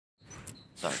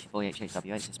So, it's your boy HHWH,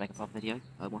 let's make a fun video.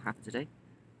 What happened today?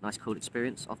 Nice cool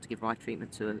experience, off to give ride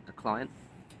treatment to a client.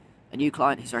 A new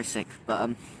client who's very sick, but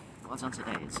what I was on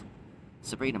today is,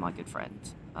 Sabrina, my good friend,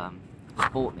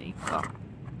 bought me, well,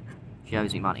 she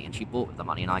owes me money, and she bought with the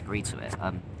money, and I agreed to it,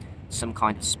 some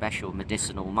kind of special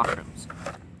medicinal mushrooms.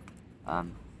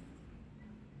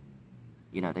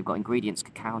 You know, they've got ingredients: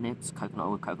 cacao nibs, coconut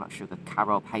oil, coconut sugar,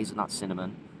 carob, hazelnut,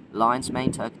 cinnamon, lion's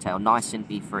mane, turkey tail, niacin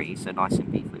B3, so niacin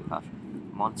B3 hush,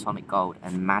 monatomic gold,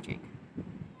 and magic.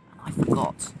 And I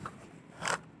forgot.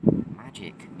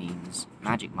 Magic means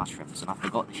magic mushrooms, and I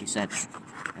forgot that she said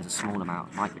there's a small amount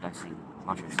of microdosing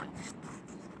mushrooms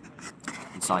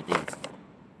inside these.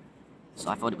 So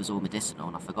I thought it was all medicinal,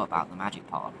 and I forgot about the magic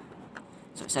part.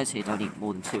 So it says here don't eat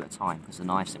more than 2 at a time, because the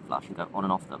niacin flush can go on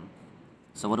and off them.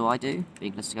 So what do?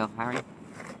 Being listed girl Harry,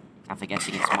 and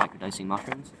forgetting it's microdosing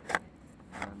mushrooms,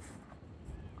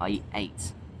 I eat 8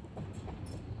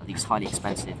 of these highly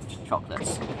expensive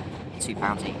chocolates,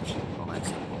 £2 each,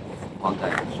 almost, in one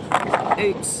go.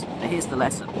 Oops! But here's the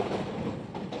lesson.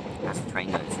 As the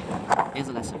train goes. Here's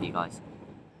the lesson for you guys.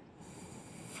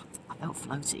 I felt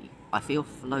floaty. I feel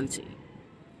floaty.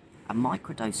 And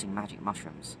microdosing magic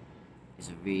mushrooms is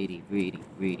a really, really,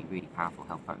 really, really powerful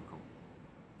health protocol.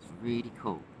 It's really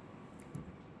cool.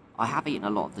 I have eaten a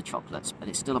lot of the chocolates, but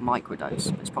it's still a microdose.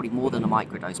 But it's probably more than a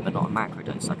microdose, but not a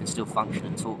macrodose. I can still function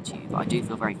and talk to you, but I do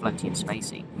feel very floaty and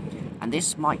spacey. And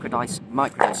this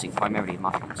microdosing primarily of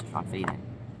mushrooms, which I'm feeling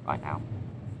right now,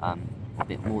 a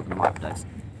bit more than a microdose,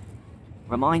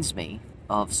 reminds me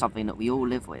of something that we all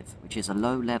live with, which is a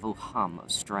low-level hum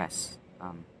of stress,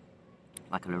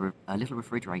 like a little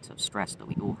refrigerator of stress that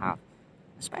we all have,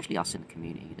 especially us in the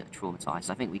community that are traumatized.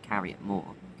 I think we carry it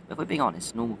more. But if we're being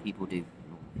honest, normal people do.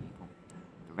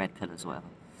 The red pillars, whatever.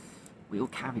 We all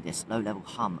carry this low-level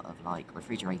hum of like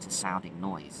refrigerator-sounding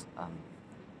noise,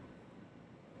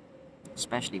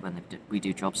 especially when we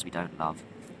do jobs we don't love,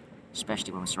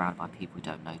 especially when we're surrounded by people we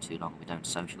don't know too long, we don't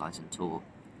socialise and talk.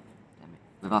 And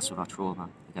with us, with our trauma,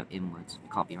 we go inwards. We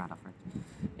can't be around our friends.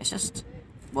 It's just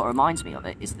what reminds me of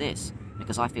it is this,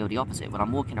 because I feel the opposite. When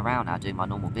I'm walking around now doing my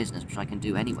normal business, which I can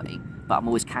do anyway, but I'm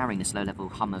always carrying this low-level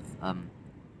hum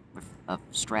of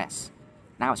stress.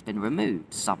 Now it's been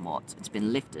removed somewhat. It's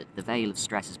been lifted. The veil of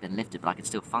stress has been lifted, but I can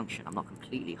still function. I'm not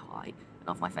completely high and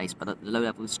off my face, but the low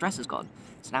level of stress has gone.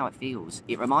 So now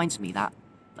it reminds me that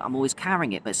I'm always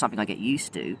carrying it, but it's something I get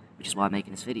used to, which is why I'm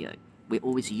making this video. We're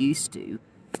always used to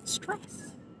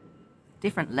stress.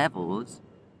 Different levels,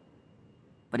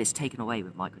 but it's taken away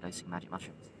with microdosing magic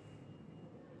mushrooms.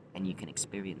 And you can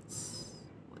experience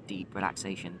deep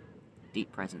relaxation,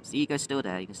 deep presence. The ego's still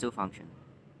there, you can still function.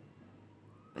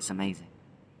 But it's amazing.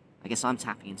 I guess I'm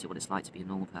tapping into what it's like to be a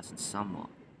normal person somewhat.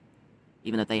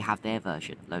 Even though they have their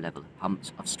version of low-level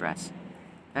humps of stress.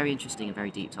 Very interesting and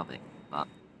very deep topic, but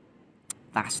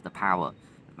that's the power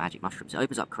of magic mushrooms. It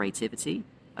opens up creativity,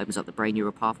 opens up the brain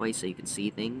neural pathways so you can see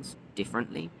things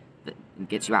differently, and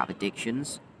gets you out of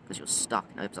addictions, because you're stuck,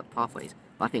 and opens up pathways.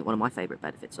 But I think one of my favourite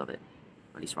benefits of it,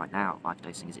 or at least right now,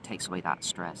 microdosing, is it takes away that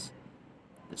stress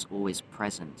that's always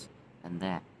present and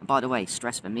there. And by the way,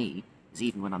 stress for me is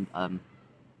even when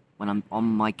I'm on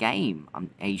my game,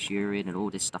 I'm Asian and all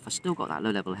this stuff, I still got that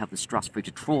low-level health and stress through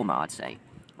to trauma, I'd say.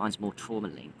 Mine's more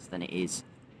trauma-linked than it is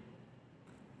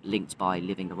linked by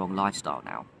living the wrong lifestyle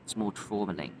now. It's more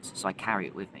trauma-linked, so I carry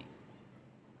it with me.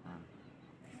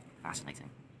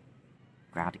 Fascinating.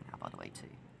 Grounding now, by the way, too.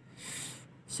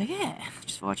 So yeah,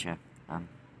 just watch it.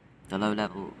 The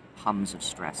low-level hums of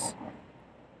stress.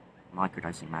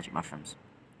 Microdosing magic mushrooms.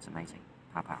 It's amazing.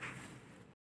 Pow pow.